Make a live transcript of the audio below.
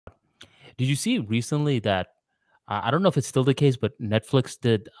Did you see recently that I don't know if it's still the case, but Netflix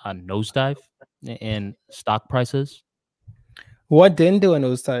did a nosedive in stock prices? What didn't do a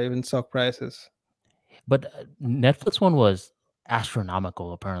nosedive in stock prices? But Netflix one was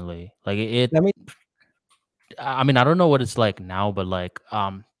astronomical apparently. Like Let me. I mean, I don't know what it's like now, but like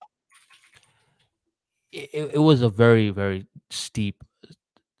it was a very, very steep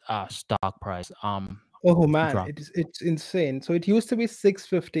stock price Oh man, drop. it's insane. So it used to be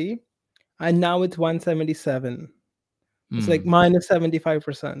 650, and now it's 177. It's like Hmm. minus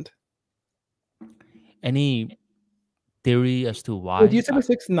 75%. Any theory as to It why? used to be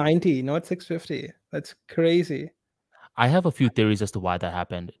 690, not 650. That's crazy. I have a few theories as to why that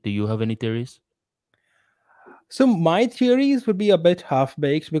happened. Do you have any theories? So my theories would be a bit half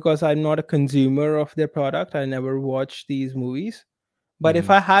baked because I'm not a consumer of their product. I never watch these movies. But if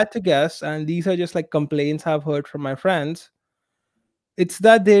Hmm. I had to guess, and these are just like complaints I've heard from my friends, it's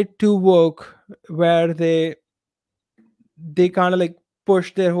that they too woke, where they kind of like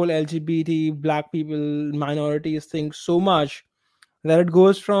push their whole LGBT, black people, minorities thing so much that it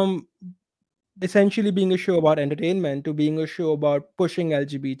goes from essentially being a show about entertainment to being a show about pushing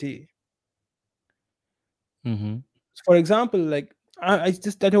LGBT. Hmm. For example, like I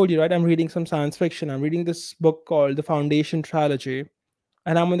told you, right? I'm reading some science fiction. I'm reading this book called The Foundation Trilogy,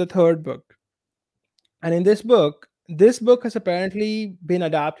 and I'm on the third book. And in this book has apparently been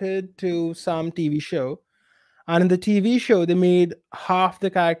adapted to some TV show. And in the TV show, they made half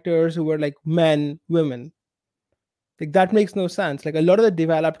the characters who were like men, women. Like that makes no sense. Like a lot of the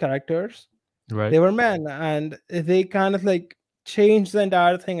developed characters, Right. they were men, and they kind of like changed the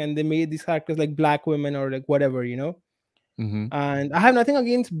entire thing, and they made these characters like black women or like whatever, you know. Hmm. And I have nothing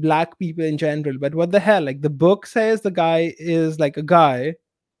against black people in general, but what the hell? Like the book says the guy is like a guy,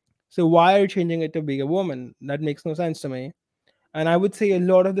 so why are you changing it to be a woman? That makes no sense to me. And I would say a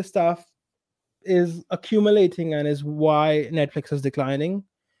lot of the stuff is accumulating and is why Netflix is declining.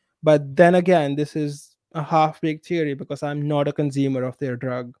 But then again, this is a half-baked theory because I'm not a consumer of their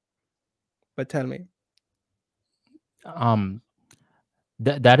drug. But tell me. Um,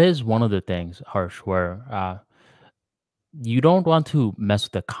 that is one of the things, Harsh, where you don't want to mess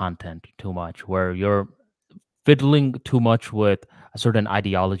with the content too much, where you're fiddling too much with certain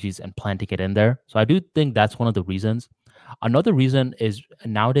ideologies and planting it in there. So I do think that's one of the reasons. Another reason is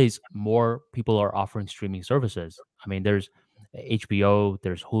nowadays more people are offering streaming services. I mean, there's HBO,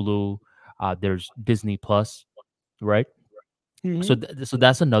 there's Hulu, there's Disney Plus, right? Hmm. So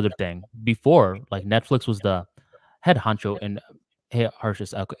that's another thing. Before, like Netflix was the head honcho, and hey, Harsh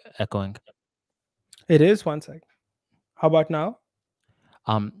is echoing. It is one sec. How about now?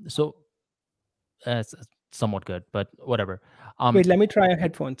 So it's somewhat good, but whatever. Wait, Um, let me try your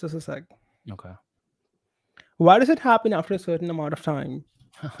headphones just a sec. okay. Why does it happen after a certain amount of time?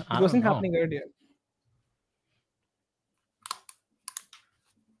 It I don't wasn't know. happening earlier.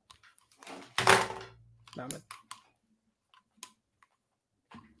 Damn it.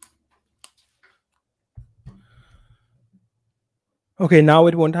 Okay, now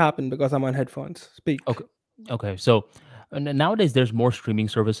it won't happen because I'm on headphones. Speak. Okay. Okay. So nowadays there's more streaming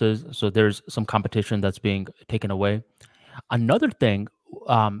services, so there's some competition that's being taken away. Another thing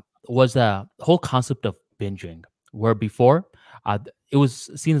was the whole concept of binging, where before it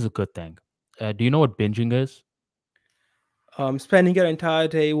was seen as a good thing. Do you know what binging is? Spending your entire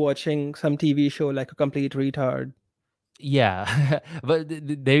day watching some TV show like a complete retard. Yeah, but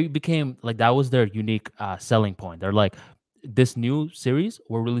they became like that was their unique selling point. They're like, this new series,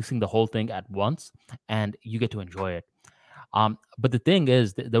 we're releasing the whole thing at once, and you get to enjoy it. But the thing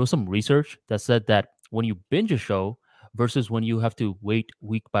is, there was some research that said that when you binge a show versus when you have to wait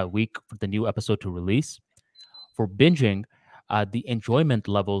week by week for the new episode to release, for binging, the enjoyment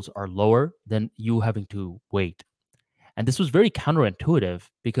levels are lower than you having to wait. And this was very counterintuitive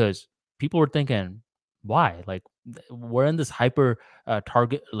because people were thinking, why? Like, we're in this hyper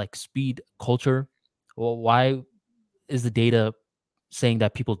target, like speed culture. Well, why is the data saying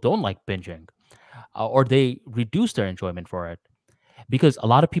that people don't like binging or they reduce their enjoyment for it? Because a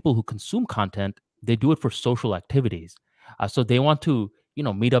lot of people who consume content, they do it for social activities. So they want to,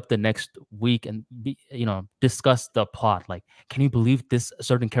 meet up the next week and discuss the plot. Like, can you believe this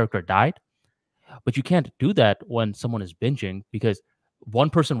certain character died? But you can't do that when someone is binging because one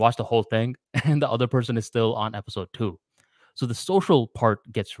person watched the whole thing and the other person is still on episode two. So the social part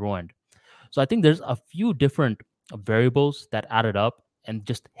gets ruined. So I think there's a few different variables that added up and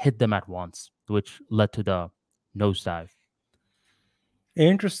just hit them at once, which led to the nosedive.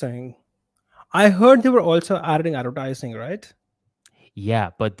 Interesting. I heard they were also adding advertising, right? Yeah,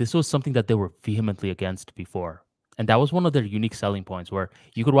 but this was something that they were vehemently against before. And that was one of their unique selling points where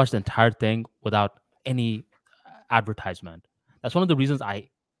you could watch the entire thing without any advertisement. That's one of the reasons I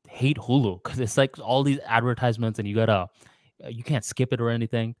hate Hulu, because it's like all these advertisements and you can't skip it or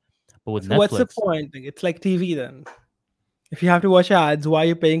anything. But with So what's the Netflix, point? Like, it's like TV then. If you have to watch ads, why are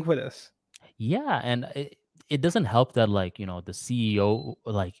you paying for this? yeah, and it doesn't help that, like, the CEO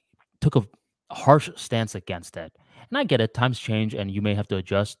like took a harsh stance against it. And I get it, times change and you may have to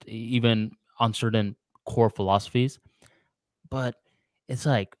adjust even on certain core philosophies, but it's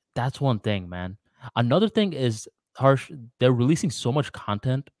like that's one thing, man. Another thing is, Harsh, they're releasing so much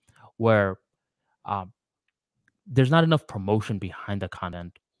content where um, there's not enough promotion behind the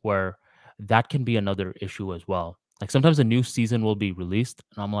content, where that can be another issue as well. Like sometimes a new season will be released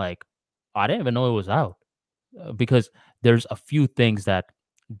and I'm like, "Oh, I didn't even know it was out," because there's a few things that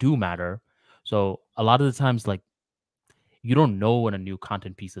do matter. So a lot of the times, like, you don't know when a new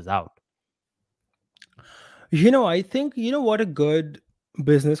content piece is out. I think, what a good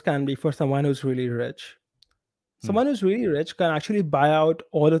business can be for someone who's really rich. Hmm. Someone who's really rich can actually buy out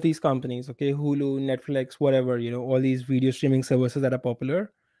all of these companies, okay? Hulu, Netflix, whatever, all these video streaming services that are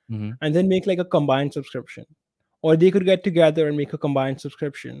popular, Hmm. and then make like a combined subscription. Or they could get together and make a combined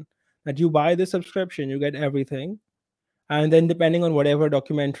subscription that you buy the subscription, you get everything. And then depending on whatever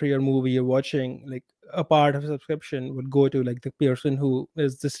documentary or movie you're watching, like a part of a subscription would go to like the person who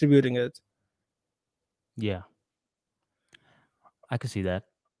is distributing it. Yeah, I could see that.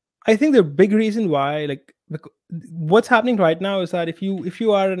 I think the big reason why, like, what's happening right now is that if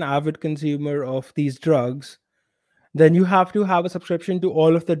you are an avid consumer of these drugs, then you have to have a subscription to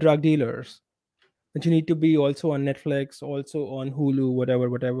all of the drug dealers. That you need to be also on Netflix, also on Hulu, whatever,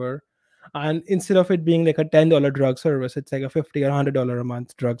 whatever. And instead of it being like a $10 drug service, it's like a $50 or $100 a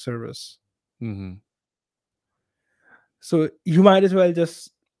month drug service. Hmm. So you might as well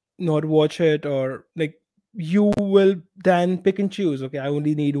just not watch it, or like you will then pick and choose. Okay, I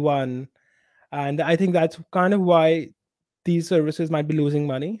only need one. And I think that's kind of why these services might be losing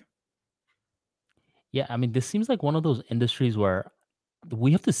money. Yeah, I mean, this seems like one of those industries where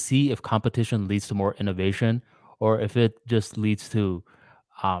we have to see if competition leads to more innovation or if it just leads to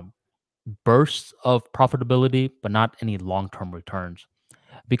um, bursts of profitability, but not any long term returns.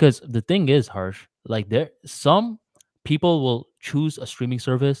 Because the thing is, Harsh, like some people will choose a streaming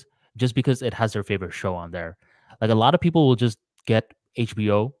service just because it has their favorite show on there. Like a lot of people will just get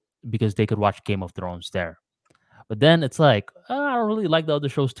HBO because they could watch Game of Thrones there. But then it's like, I don't really like the other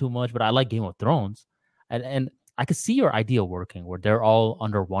shows too much, but I like Game of Thrones. And I could see your idea working where they're all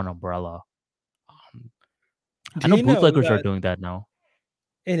under one umbrella. Um, I Do know you know bootleggers are that doing that now.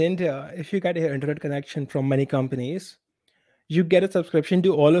 in India, if you get your internet connection from many companies, you get a subscription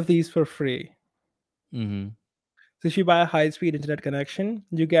to all of these for free. Hmm. So if you buy a high-speed internet connection,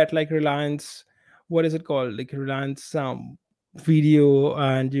 you get like Reliance, what is it called? Like Reliance Video,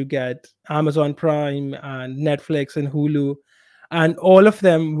 and you get Amazon Prime and Netflix and Hulu, and all of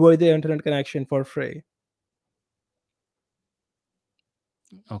them with the internet connection for free.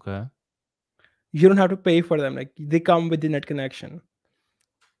 Okay. You don't have to pay for them; like they come with the net connection.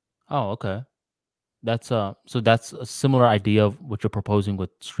 Oh, okay. That's a similar idea of what you're proposing with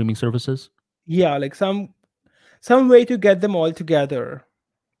streaming services. Yeah, like some way to get them all together.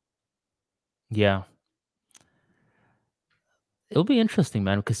 Yeah, it'll be interesting,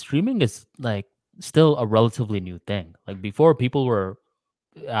 man, because streaming is like still a relatively new thing. Like before, people were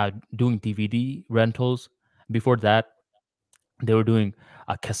doing DVD rentals. Before that, they were doing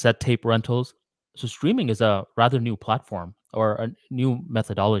cassette tape rentals. So streaming is a rather new platform or a new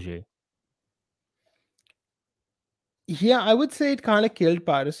methodology. Yeah, I would say it kind of killed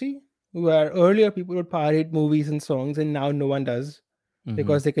piracy, where earlier people would pirate movies and songs, and now no one does Hmm.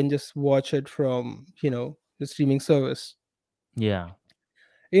 because they can just watch it from, the streaming service. Yeah.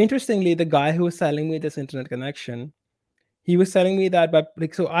 Interestingly, the guy who was selling me this internet connection, he was telling me that, but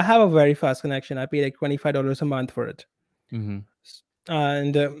like, so I have a very fast connection. I pay like $25 a month for it. Hmm.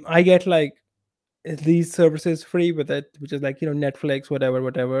 And I get like these services free with it, which is like, Netflix, whatever,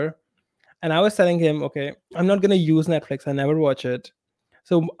 whatever. And I was telling him, okay, I'm not going to use Netflix. I never watch it.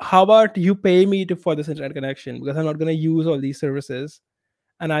 So how about you pay me for this internet connection, because I'm not going to use all these services,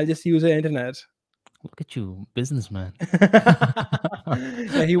 and I'll just use the internet. Look at you, businessman.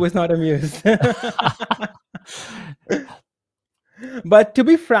 Yeah, he was not amused. But to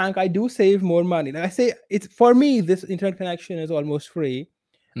be frank, I do save more money. Like I say, it's for me, this internet connection is almost free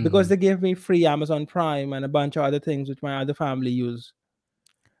because Hmm. they give me free Amazon Prime and a bunch of other things which my other family use.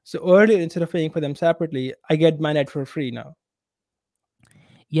 So earlier, instead of paying for them separately, I get my net for free now.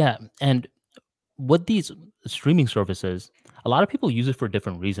 Yeah, and with these streaming services, a lot of people use it for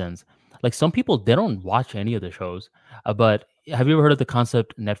different reasons. Like some people, they don't watch any of the shows. But have you ever heard of the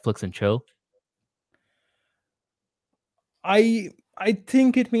concept Netflix and chill? I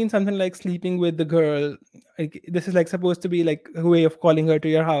think it means something like sleeping with the girl. Like this is like supposed to be like a way of calling her to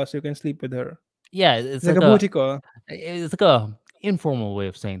your house. You can sleep with her. Yeah, It's like a booty call. it's like a informal way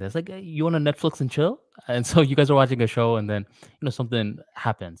of saying this. Like, you want to Netflix and chill, and so you guys are watching a show, and then something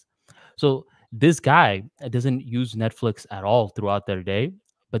happens. So this guy doesn't use Netflix at all throughout their day,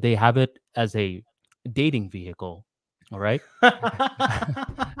 but they have it as a dating vehicle. All right.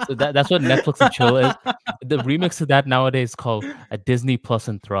 So that's what Netflix and chill is. The remix of that nowadays is called a Disney Plus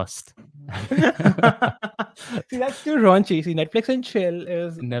and Thrust. See, that's too raunchy. See, Netflix and chill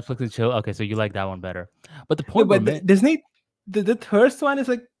is Netflix and chill. Okay, so you like that one better. But the no, point but remains. Disney. The thirst one is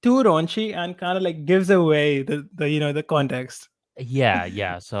like too raunchy and kind of like gives away the the context. Yeah,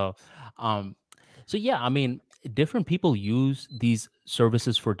 yeah. Um, yeah, I mean, different people use these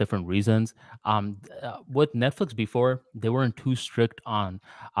services for different reasons. With Netflix before, they weren't too strict on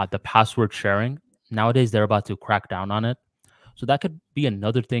the password sharing. Nowadays, they're about to crack down on it. So that could be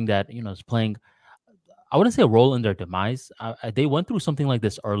another thing that is playing. I wouldn't say a role in their demise. They went through something like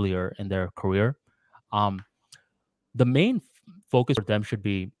this earlier in their career. Um, the main focus for them should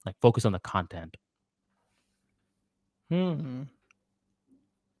be like focus on the content. Hmm.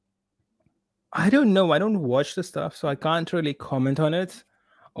 I don't know. I don't watch the stuff, so I can't really comment on it.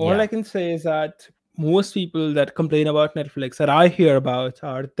 All I Yeah. can say is that most people that complain about Netflix that I hear about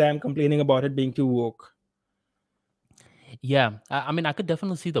are them complaining about it being too woke. Yeah, I mean, I could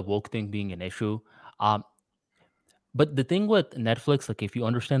definitely see the woke thing being an issue. Um, but the thing with Netflix, like, if you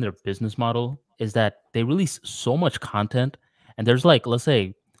understand their business model, is that they release so much content, and there's like, let's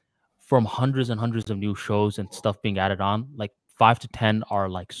say, from hundreds and hundreds of new shows and stuff being added on, like 5 to 10 are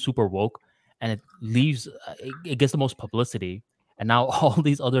like super woke, and it leaves, it gets the most publicity, and now all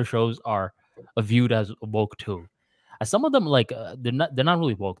these other shows are viewed as woke too. Some of them, like, they're not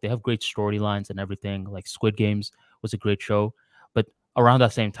really woke. They have great storylines and everything. Like Squid Games was a great show, but around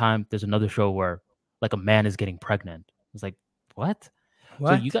that same time, there's another show where like a man is getting pregnant. It's like, what?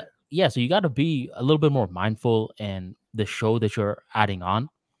 So you What? got yeah, so you got to be a little bit more mindful in the show that you're adding on.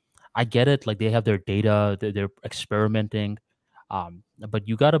 I get it, like they have their data, they're experimenting, but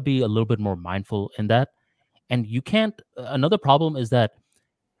you got to be a little bit more mindful in that. And you can't. Another problem is that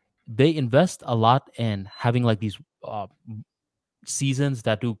they invest a lot in having like these seasons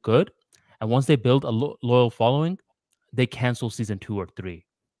that do good, and once they build a loyal following, they cancel season 2 or 3.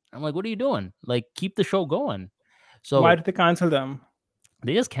 I'm like, what are you doing? Like, keep the show going. Why So did they cancel them?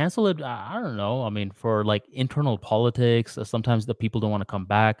 they just cancel it. I don't know. I mean, for like internal politics, sometimes the people don't want to come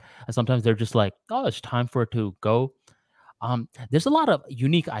back, and sometimes they're just like, oh, it's time for it to go. There's a lot of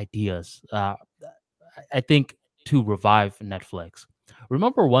unique ideas. I think to revive Netflix.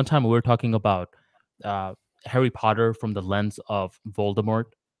 Remember one time we were talking about uh, Harry Potter from the lens of Voldemort,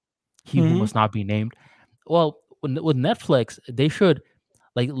 he who Hmm. must not be named. Well, with Netflix, they should,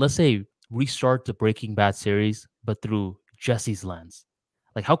 like, let's say, restart the Breaking Bad series, but through Jesse's lens.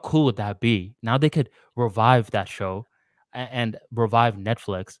 Like, how cool would that be? Now they could revive that show and revive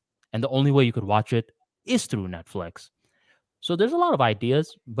Netflix, and the only way you could watch it is through Netflix. So there's a lot of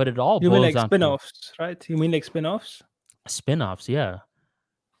ideas, but it all You mean boils like down to spin-offs, right? You mean like spin-offs? spin-offs. Yeah,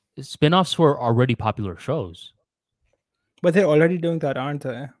 spin-offs for already popular shows. But they're already doing that, aren't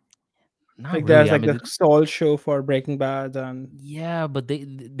they? Not Like there's really. I like mean, the Saul show for Breaking Bad, and yeah, but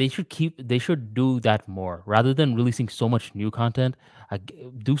they should do that more rather than releasing so much new content.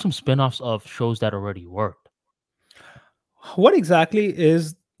 Do some spin-offs of shows that already worked. what exactly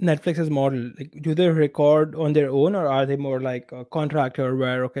is Netflix's model? Like, do they record on their own, or are they more like a contractor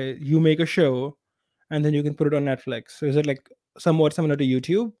where okay, you make a show and then you can put it on Netflix? So is it like somewhat similar to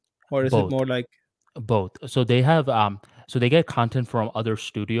YouTube, or is it Both, more like both. So they have so they get content from other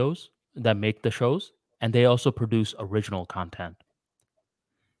studios that make the shows, and they also produce original content.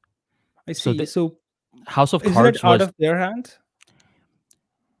 I So see? the So House of isn't it Cards out was of their hands?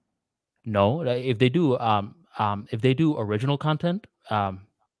 no. If they do original content,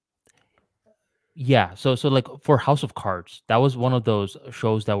 yeah. So like for House of Cards, that was one of those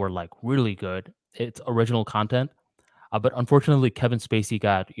shows that were like really good. It's original content. But unfortunately, Kevin Spacey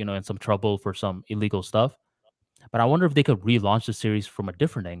got in some trouble for some illegal stuff. But I wonder if they could relaunch the series from a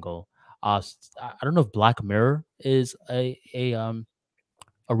different angle. I don't know if Black Mirror is a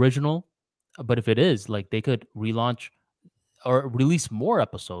original, but if it is, like they could relaunch or release more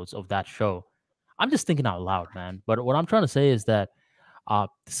episodes of that show. I'm just thinking out loud, man. But what I'm trying to say is that the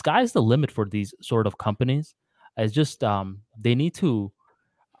sky's the limit for these sort of companies. It's just they need to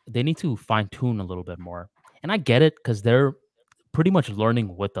fine tune a little bit more. And I get it because they're pretty much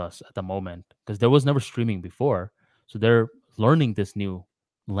learning with us at the moment because there was never streaming before. So they're learning this new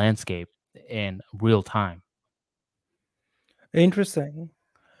landscape in real time. Interesting.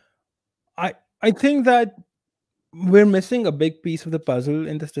 I think that we're missing a big piece of the puzzle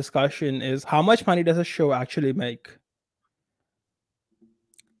in this discussion is how much money does a show actually make?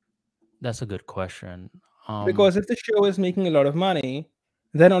 That's a good question. Um, Because if the show is making a lot of money,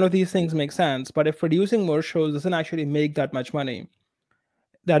 then all of these things make sense. But if producing more shows doesn't actually make that much money,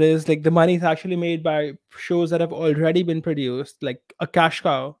 that is like the money is actually made by shows that have already been produced, like a cash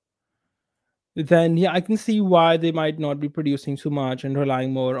cow, then yeah, I can see why they might not be producing too much and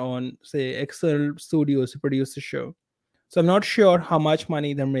relying more on, say, external studios to produce the show. So I'm not sure how much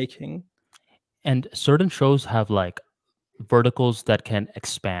money they're making. and certain shows have like verticals that can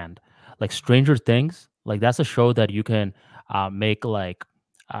expand, like Stranger Things. Like that's a show that you can make like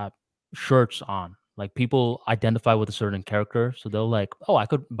uh, shirts on. Like people identify with a certain character, so they'll like, oh, I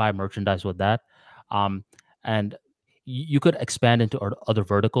could buy merchandise with that, um, and you could expand into other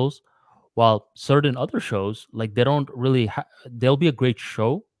verticals. While certain other shows, like they don't really, they'll be a great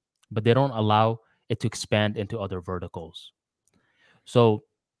show, but they don't allow it to expand into other verticals. So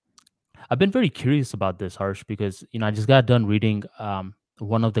I've been very curious about this, Harsh, because I just got done reading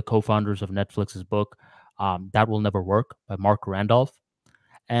one of the co-founders of Netflix's book, "That Will Never Work" by Mark Randolph,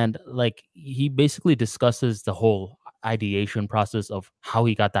 and like he basically discusses the whole ideation process of how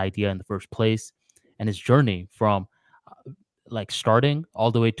he got the idea in the first place, and his journey from like starting all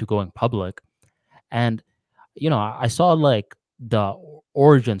the way to going public. And I saw like the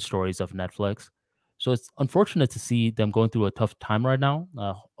origin stories of Netflix. So it's unfortunate to see them going through a tough time right now.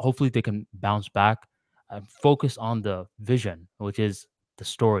 Hopefully they can bounce back and focus on the vision, which is the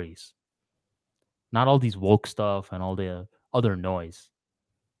stories, not all these woke stuff and all the other noise.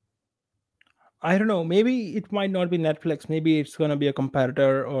 I don't know. Maybe it might not be Netflix. Maybe it's going to be a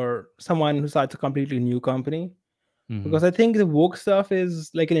competitor or someone who starts a completely new company. Hmm. Because I think the woke stuff is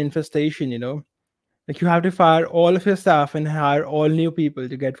like an infestation. Like you have to fire all of your staff and hire all new people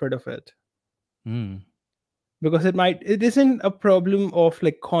to get rid of it. Mm, Because it isn't a problem of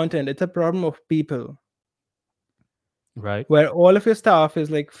like content, it's a problem of people, right. where all of your staff is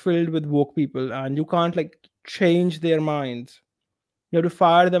like filled with woke people and you can't like change their minds. You have to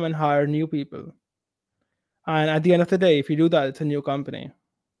fire them and hire new people. And at the end of the day, if you do that, it's a new company.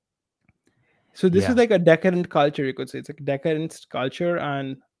 So this is Yeah. like a decadent culture, you could say. It's like decadent culture,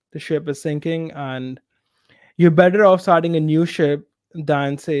 and the ship is sinking, and you're better off starting a new ship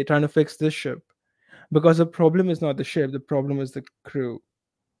than say trying to fix this ship. Because the problem is not the ship, the problem is the crew.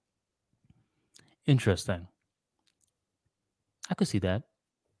 Interesting. I could see that.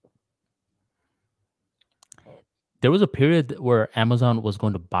 There was a period where Amazon was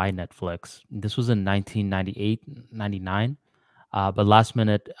going to buy Netflix. This was in 1998, 99. But last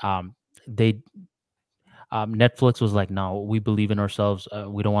minute, they Netflix was like, "No, we believe in ourselves.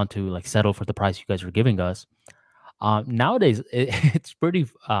 We don't want to like settle for the price you guys are giving us." Nowadays, it's pretty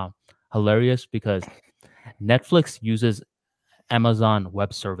hilarious because Netflix uses Amazon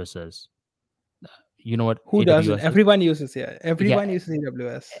Web Services. You know what Who doesn't? AWS is? Everyone uses, yeah. Yeah, Everyone uses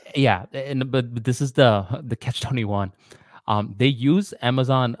AWS. yeah, and but this is the catch 21. They use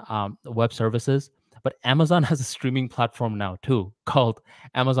Amazon Web Services, but Amazon has a streaming platform now too called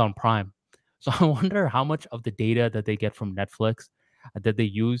Amazon Prime. So I wonder how much of the data that they get from Netflix that they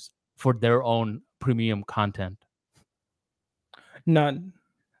use for their own premium content. None.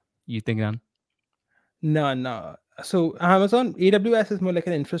 You think then? None. No. So Amazon AWS is more like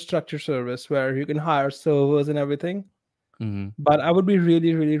an infrastructure service where you can hire servers and everything. Hmm. But I would be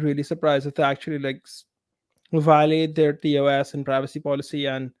really, really, really surprised if they actually like violate their TOS and privacy policy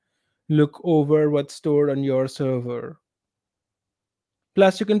and look over what's stored on your server.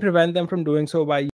 Plus, you can prevent them from doing so by